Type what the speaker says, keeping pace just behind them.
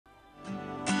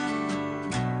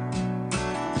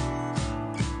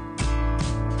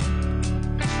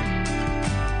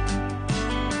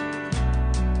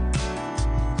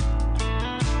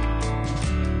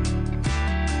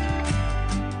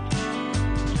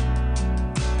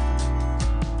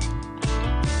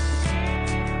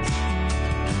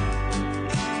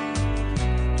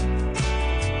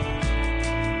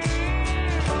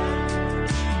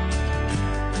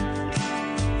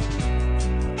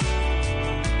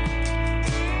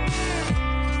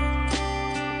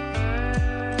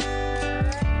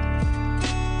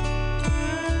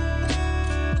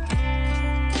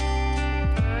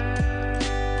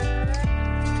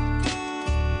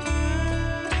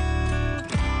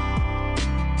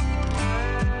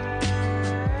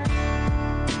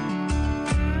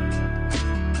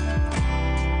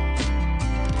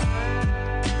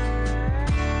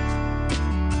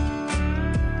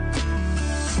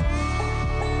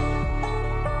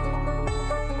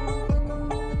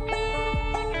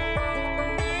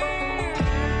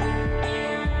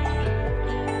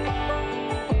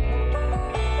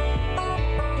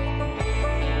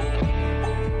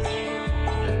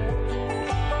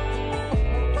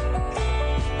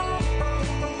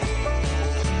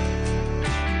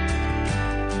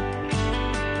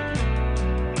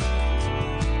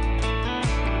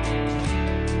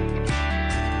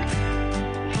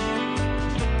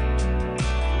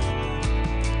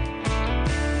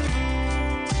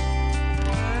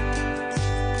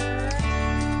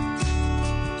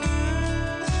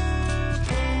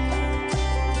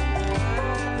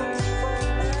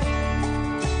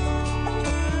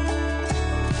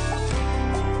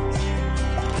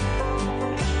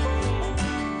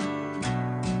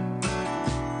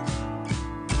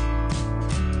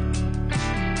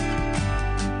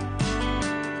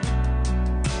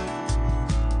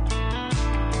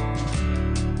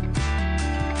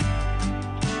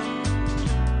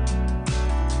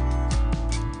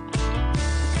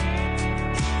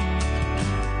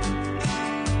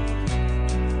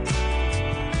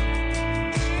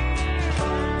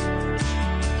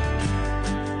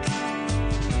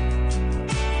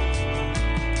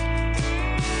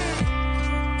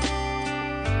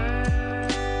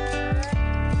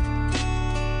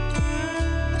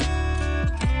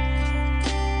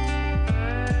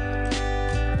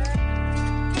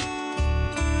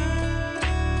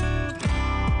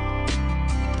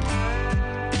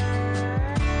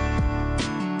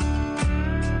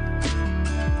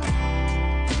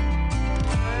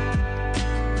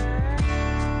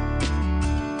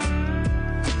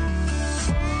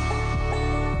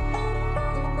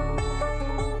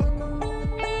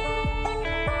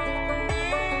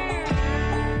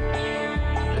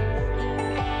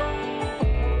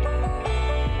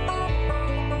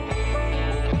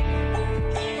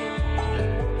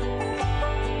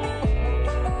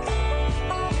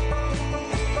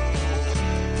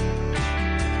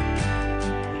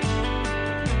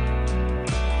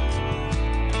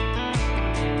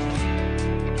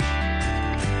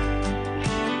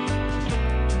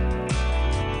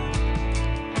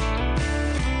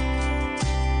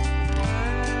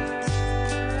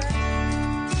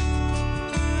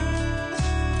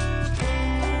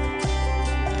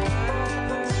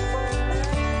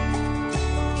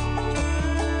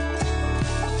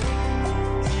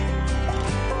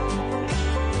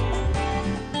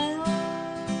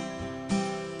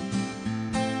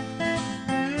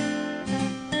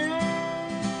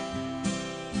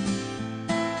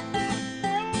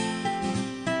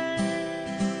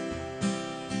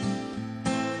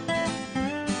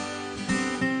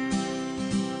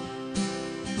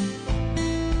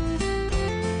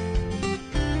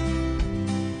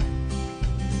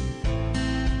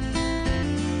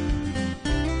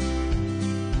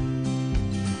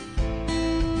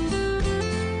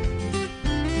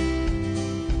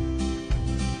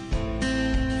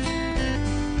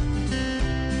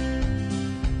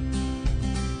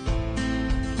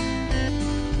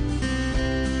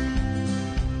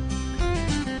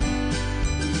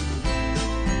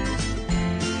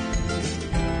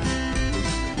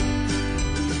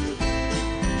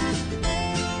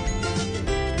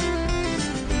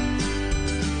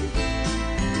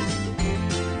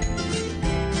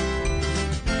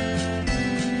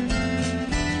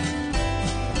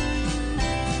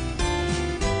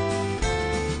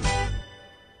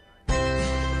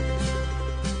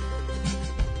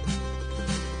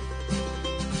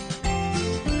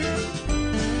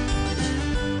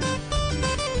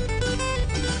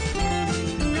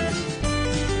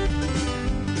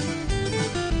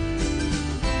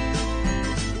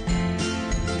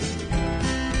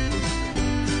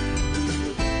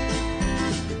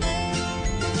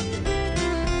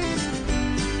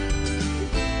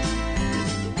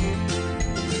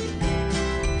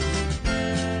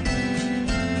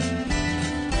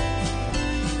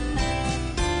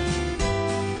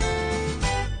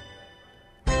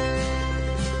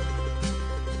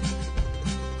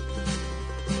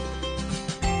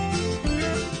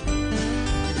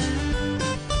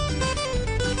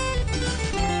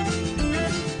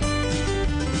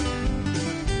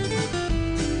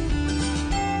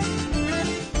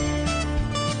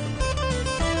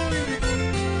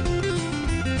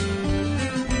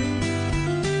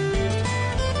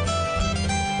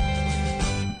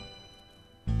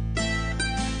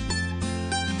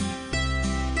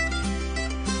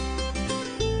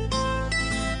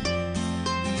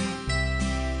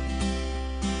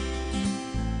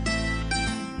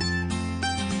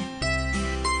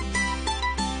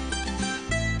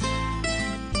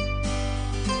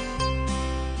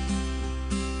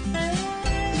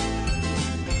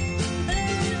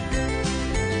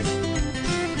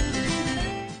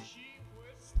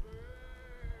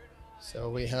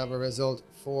have a result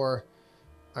for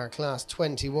our class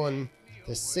 21,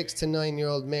 the 6 to 9 year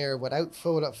old mare without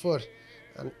foal at foot,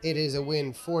 and it is a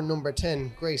win for number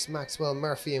 10, Grace Maxwell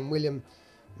Murphy and William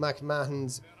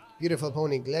McMahon's beautiful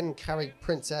pony Glencharrig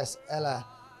Princess Ella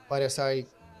by the sire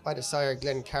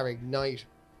Glencharrig Knight.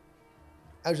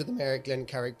 Out of the mare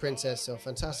Glencharrig Princess, so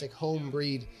fantastic home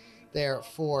breed there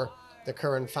for the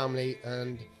Curran family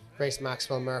and Grace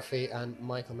Maxwell Murphy and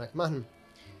Michael McMahon.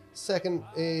 Second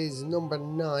is number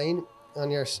 9 on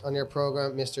your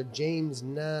program, Mr. James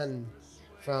Naan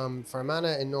from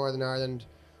Fermanagh in Northern Ireland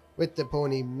with the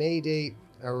pony MAYDAY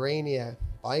ARRIANA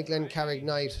by Glencharrig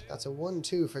Knight. That's a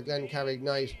 1-2 for Glencharrig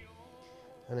Knight,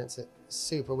 and it's a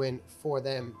super win for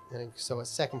them. And so a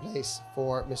second place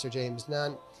for Mr. James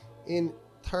Naan. In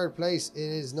third place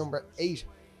is number 8,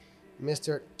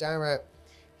 Mr. Dara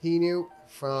Heanue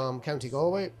from County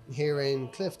Galway here in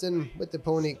Clifden with the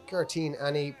pony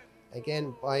Tooreeney,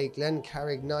 again by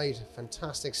Glencharrig Knight.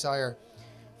 Fantastic sire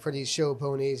for these show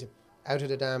ponies out of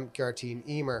the dam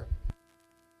Tooreeney.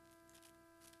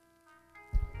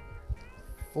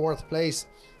 Fourth place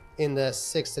in the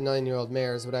 6 to 9 year old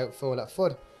mares without foal at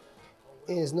foot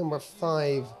is number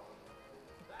 5,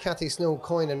 Cathy Snow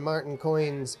Coyne and Martin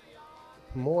Coyne's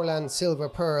Moorland Silver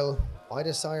Pearl by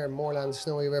the sire Moorland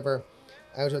Snowy River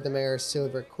out of the mare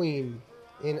Silver Queen.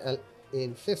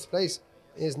 In fifth place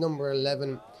is number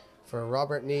 11 for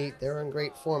Robert Nee. They're in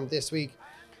great form this week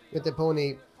with the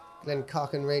pony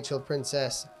Glencock Rachel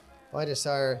Princess by the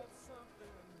sire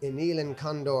Inelan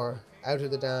Condor out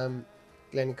of the dam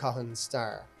Glencock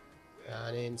Star.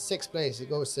 And in sixth place it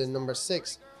goes to number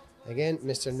 6, again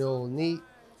Mr. Noel Nee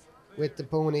with the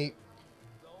pony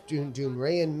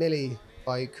Doonrayan Millie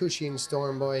by Cushing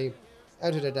Stormboy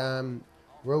out of the dam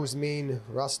Rosemean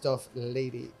Rostov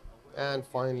Lady. And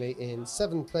finally in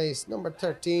 7th place, number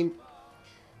 13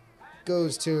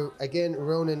 goes to again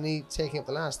Ronan Nee, taking up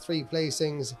the last 3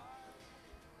 placings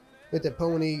with the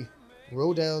pony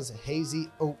Rodell's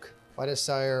Hazy Oak by the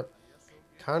sire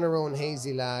Carnarone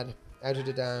Hazy Lad out of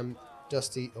the dam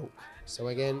Dusty Oak. So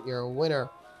again, your winner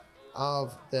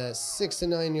of the 6 to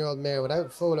 9 year old mare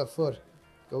without foal at foot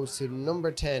goes to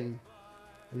number 10,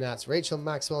 and that's Rachel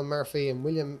Maxwell Murphy and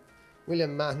William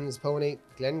Mahon's pony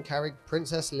Glencharrig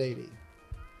Princess Lady.